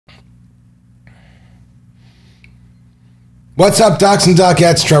What's up, docs and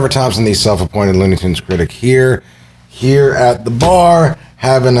docettes? Trevor Thompson, the self-appointed Looney Tunes critic, here at the bar,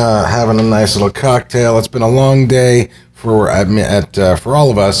 having a nice little cocktail. It's been a long day for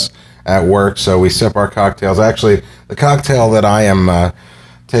all of us at work, so we sip our cocktails. Actually, the cocktail that I am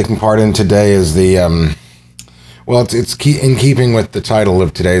taking part in today is the it's in keeping with the title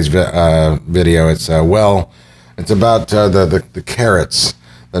of today's video. It's about the carrots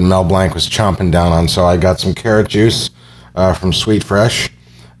that Mel Blanc was chomping down on. So I got some carrot juice from Sweet Fresh,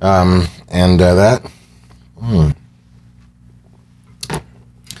 and that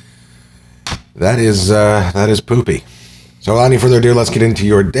is poopy. So without any further ado, let's get into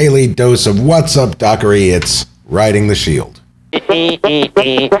your daily dose of What's Up Dockery. It's Riding the Shield. And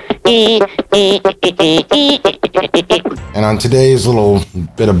on today's little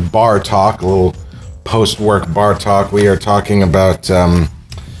bit of bar talk, a little post-work bar talk, we are talking about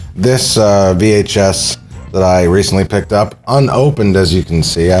this VHS that I recently picked up, unopened, as you can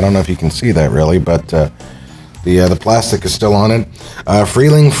see. I don't know if you can see that really, but the plastic is still on it.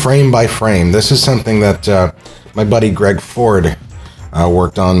 Freeling frame by frame. This is something that my buddy Greg Ford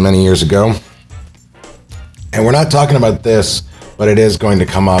worked on many years ago. And we're not talking about this, but it is going to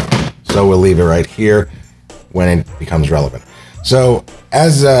come up, so we'll leave it right here when it becomes relevant. So,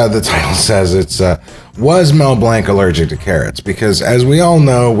 as the title says, it's was Mel Blanc allergic to carrots? Because as we all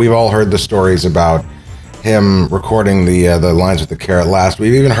know, we've all heard the stories about him recording the lines with the carrot last.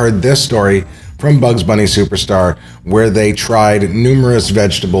 We've even heard this story from Bugs Bunny Superstar, where they tried numerous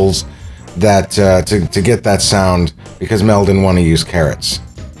vegetables that to get that sound because Mel didn't want to use carrots.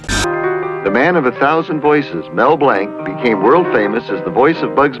 The man of 1,000 voices, Mel Blanc, became world famous as the voice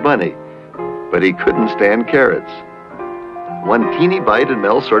of Bugs Bunny, but he couldn't stand carrots. One teeny bite and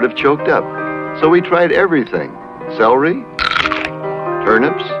Mel sort of choked up, so he tried everything: celery,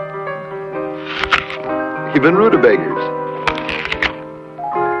 turnips, even rutabagas.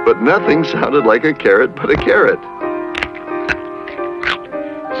 But nothing sounded like a carrot but a carrot.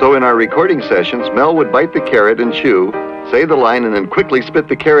 So in our recording sessions, Mel would bite the carrot and chew, say the line, and then quickly spit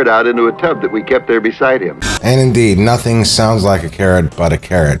the carrot out into a tub that we kept there beside him. And indeed, nothing sounds like a carrot but a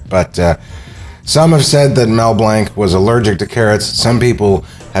carrot. But some have said that Mel Blanc was allergic to carrots. Some people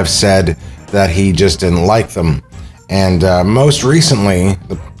have said that he just didn't like them. And most recently,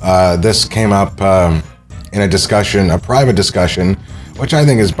 this came up in a discussion, a private discussion, which I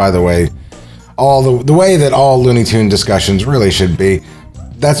think is, by the way, the way that all Looney Tune discussions really should be.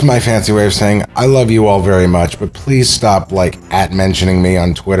 That's my fancy way of saying I love you all very much, but please stop @mentioning me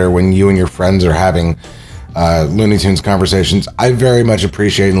on Twitter when you and your friends are having Looney Tunes conversations. I very much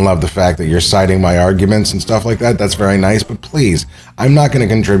appreciate and love the fact that you're citing my arguments and stuff like that. That's very nice, but please, I'm not going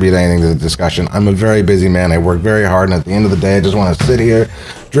to contribute anything to the discussion. I'm a very busy man. I work very hard, and at the end of the day, I just want to sit here,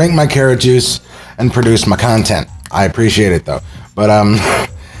 drink my carrot juice, and produce my content. I appreciate it though. But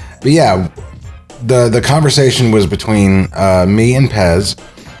yeah, the conversation was between me and Pez.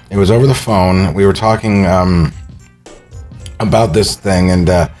 It was over the phone. We were talking about this thing, and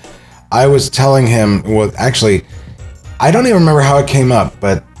I was telling him, well, actually, I don't even remember how it came up,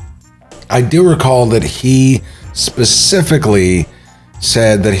 but I do recall that he specifically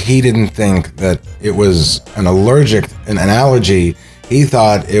said that he didn't think that it was an allergy. He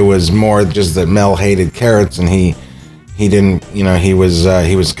thought it was more just that Mel hated carrots, and he didn't, he was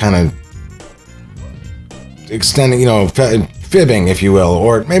kind of extending, fibbing, if you will,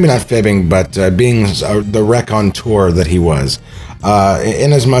 or maybe not fibbing, but being the raconteur that he was,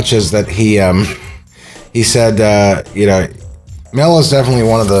 in as much as that he said, Mel is definitely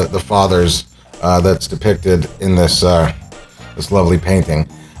one of the fathers that's depicted in this this lovely painting,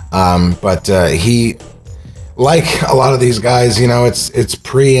 but he, like a lot of these guys, it's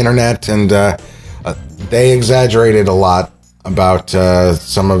pre-internet, and they exaggerated a lot about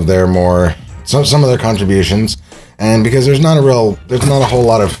some of their contributions. And because there's not a whole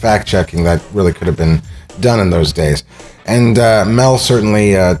lot of fact-checking that really could have been done in those days. And Mel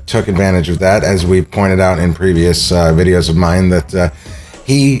certainly took advantage of that, as we pointed out in previous videos of mine, that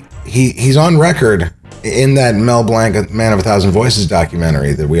he's on record in that Mel Blanc Man of 1,000 Voices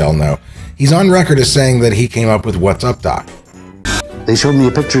documentary that we all know. He's on record as saying that he came up with What's Up, Doc. They showed me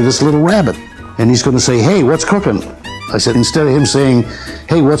a picture of this little rabbit, and he's going to say, "Hey, what's cooking?" I said, instead of him saying,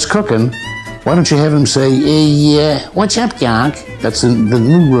 "Hey, what's cooking?" why don't you have him say, "Hey, what's up, Doc?" That's the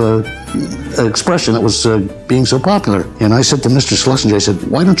new expression that was being so popular. And I said to Mr. Schlesinger, I said,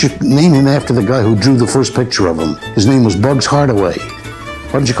 "Why don't you name him after the guy who drew the first picture of him? His name was Bugs Hardaway.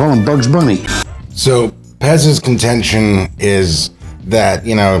 Why don't you call him Bugs Bunny?" So Pez's contention is that,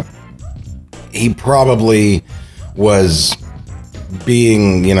 he probably was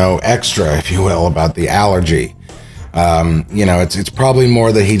being, extra, if you will, about the allergy. You know, it's probably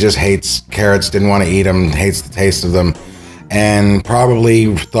more that he just hates carrots, didn't want to eat them, hates the taste of them, and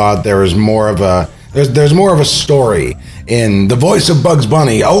probably thought there was more of a there's more of a story in the voice of Bugs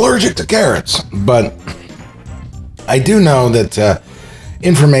Bunny, allergic to carrots. But I do know that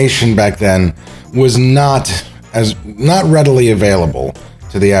information back then was not readily available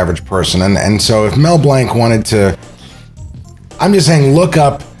to the average person, and so if Mel Blanc wanted to, I'm just saying, look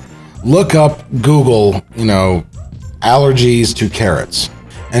up Google, you know, allergies to carrots,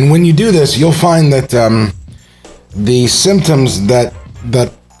 and when you do this, you'll find that the symptoms that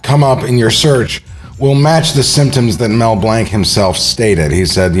come up in your search will match the symptoms that Mel Blanc himself stated. He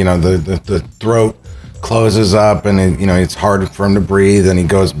said, you know, the throat closes up, and you know, it's hard for him to breathe, and he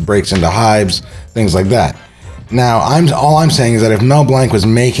breaks into hives, things like that. Now, all I'm saying is that if Mel Blanc was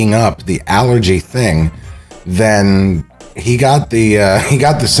making up the allergy thing, then he got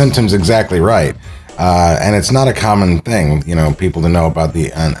the symptoms exactly right, and it's not a common thing, you know, people to know about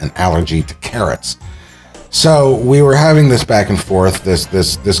an allergy to carrots. So we were having this back and forth,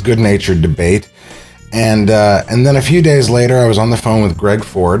 this good-natured debate, and then a few days later, I was on the phone with Greg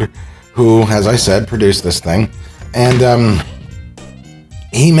Ford, who, as I said, produced this thing, and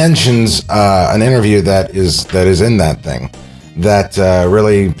he mentions an interview that is in that thing that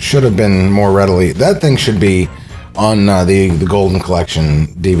really should have been more readily. That thing should be on the Golden Collection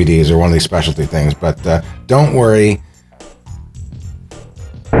DVDs or one of these specialty things. But don't worry.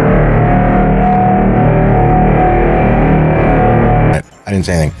 I didn't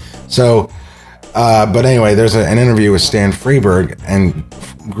say anything. So, but anyway, there's an interview with Stan Freberg, and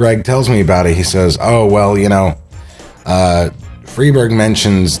Greg tells me about it. He says, "Oh well, you know." Freberg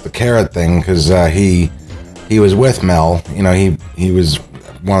mentions the carrot thing because he was with Mel. You know, he was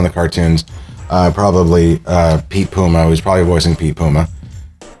one of the cartoons, probably Pete Puma. He was probably voicing Pete Puma,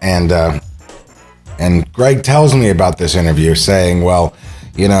 and Greg tells me about this interview, saying, well,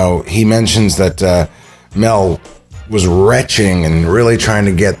 you know, he mentions that Mel was retching and really trying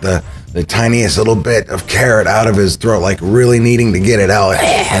to get the tiniest little bit of carrot out of his throat, like really needing to get it out.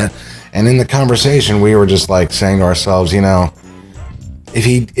 And in the conversation, we were just like saying to ourselves, you know, if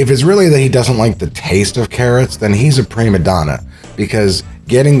it's really that he doesn't like the taste of carrots, then he's a prima donna, because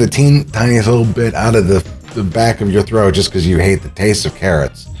getting the tiniest little bit out of the back of your throat just because you hate the taste of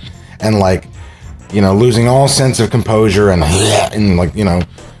carrots, and like, you know, losing all sense of composure and like, you know,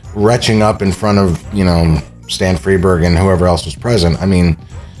 retching up in front of, you know, Stan Freberg and whoever else was present. I mean,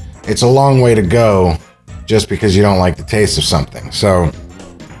 it's a long way to go just because you don't like the taste of something. So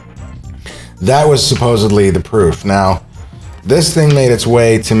that was supposedly the proof. Now, this thing made its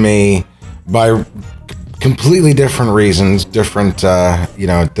way to me by completely different reasons, different, you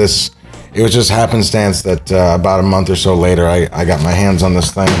know, it was just happenstance that about a month or so later, I got my hands on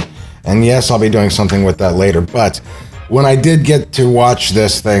this thing. And yes, I'll be doing something with that later. But when I did get to watch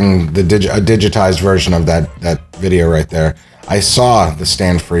this thing, a digitized version of that video right there, I saw the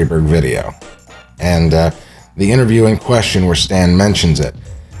Stan Freberg video. And the interview in question where Stan mentions it.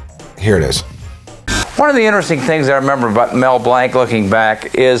 Here it is. One of the interesting things I remember about Mel Blanc looking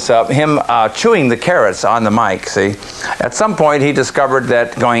back is him chewing the carrots on the mic, see? At some point he discovered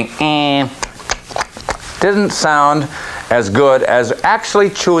that going didn't sound as good as actually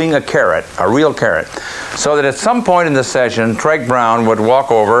chewing a carrot, a real carrot. So that at some point in the session, Craig Brown would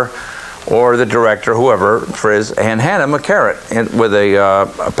walk over, or the director, whoever, and hand him a carrot with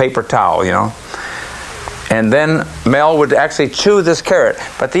a paper towel, you know. And then Mel would actually chew this carrot.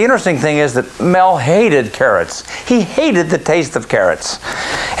 But the interesting thing is that Mel hated carrots. He hated the taste of carrots.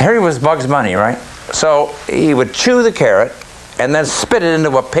 Here he was Bugs Bunny, right? So he would chew the carrot and then spit it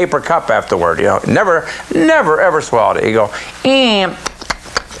into a paper cup afterward, you know. Never, ever swallowed it. He'd go,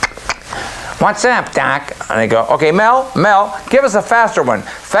 what's up, Doc? And I go, okay, Mel, give us a faster one.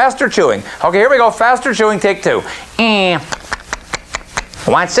 Faster chewing. Okay, here we go, faster chewing, take two.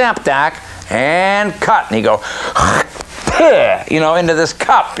 What's up, Doc? And cut. And he go, you know, into this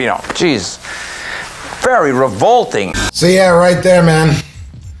cup, you know. Jeez. Very revolting. So yeah, right there, man.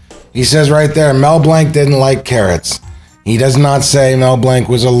 He says right there, Mel Blanc didn't like carrots. He does not say Mel Blanc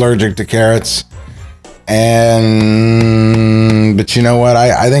was allergic to carrots. But you know what?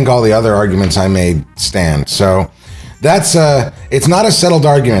 I think all the other arguments I made stand. So that's it's not a settled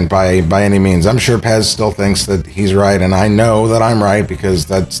argument by any means. I'm sure Pez still thinks that he's right, and I know that I'm right because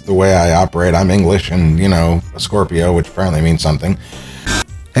that's the way I operate. I'm English and, you know, a Scorpio, which apparently means something.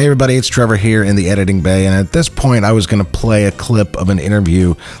 Hey everybody, it's Trevor here in the editing bay, and at this point I was going to play a clip of an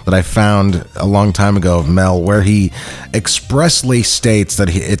interview that I found a long time ago of Mel, where he expressly states that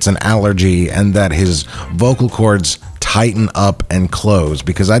it's an allergy and that his vocal cords tighten up and close,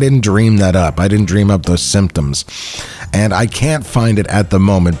 because I didn't dream that up. I didn't dream up those symptoms. And I can't find it at the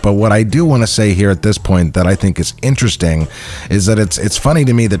moment. But what I do want to say here at this point that I think is interesting is that it's funny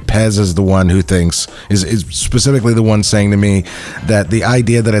to me that Pez is the one who thinks, is specifically the one saying to me that the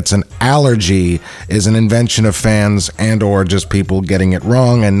idea that it's an allergy is an invention of fans and or just people getting it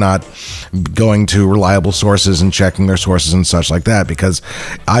wrong and not going to reliable sources and checking their sources and such like that. Because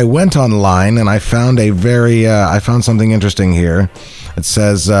I went online and I found I found something interesting here. It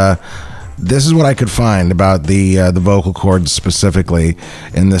says, this is what I could find about the vocal cords specifically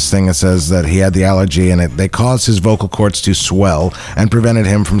in this thing. It says that he had the allergy and they caused his vocal cords to swell and prevented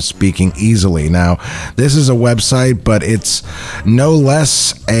him from speaking easily. Now, this is a website, but it's no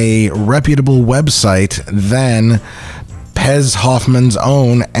less a reputable website than Pez Hoffman's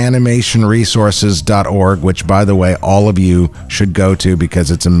own animationresources.org, which, by the way, all of you should go to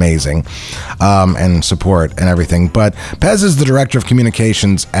because it's amazing, and support and everything. But Pez is the director of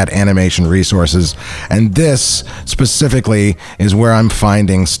communications at Animation Resources, and this specifically is where I'm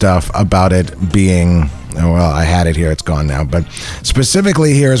finding stuff about it being... Well, I had it here. It's gone now. But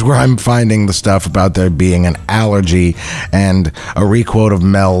specifically here is where I'm finding the stuff about there being an allergy and a requote of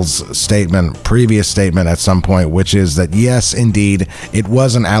Mel's previous statement at some point, which is that, yes, indeed, it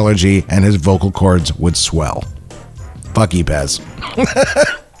was an allergy and his vocal cords would swell. Fuck you, Pez.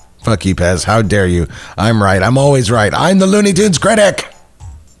 Fuck you, Pez. How dare you? I'm right. I'm always right. I'm the Looney Tunes critic.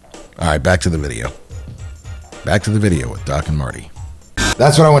 All right, back to the video. Back to the video with Doc and Marty.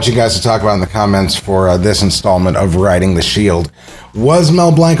 That's what I want you guys to talk about in the comments for this installment of Riding the Shield. Was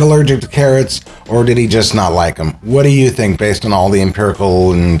Mel Blanc allergic to carrots, or did he just not like them? What do you think, based on all the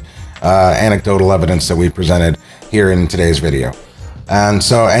empirical and anecdotal evidence that we presented here in today's video?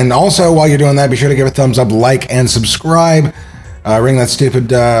 And also, while you're doing that, be sure to give a thumbs up, like, and subscribe. Ring that stupid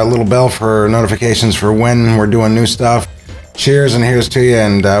little bell for notifications for when we're doing new stuff. Cheers, and here's to you,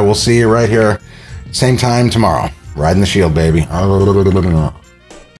 and we'll see you right here, same time tomorrow. Riding the Shield, baby.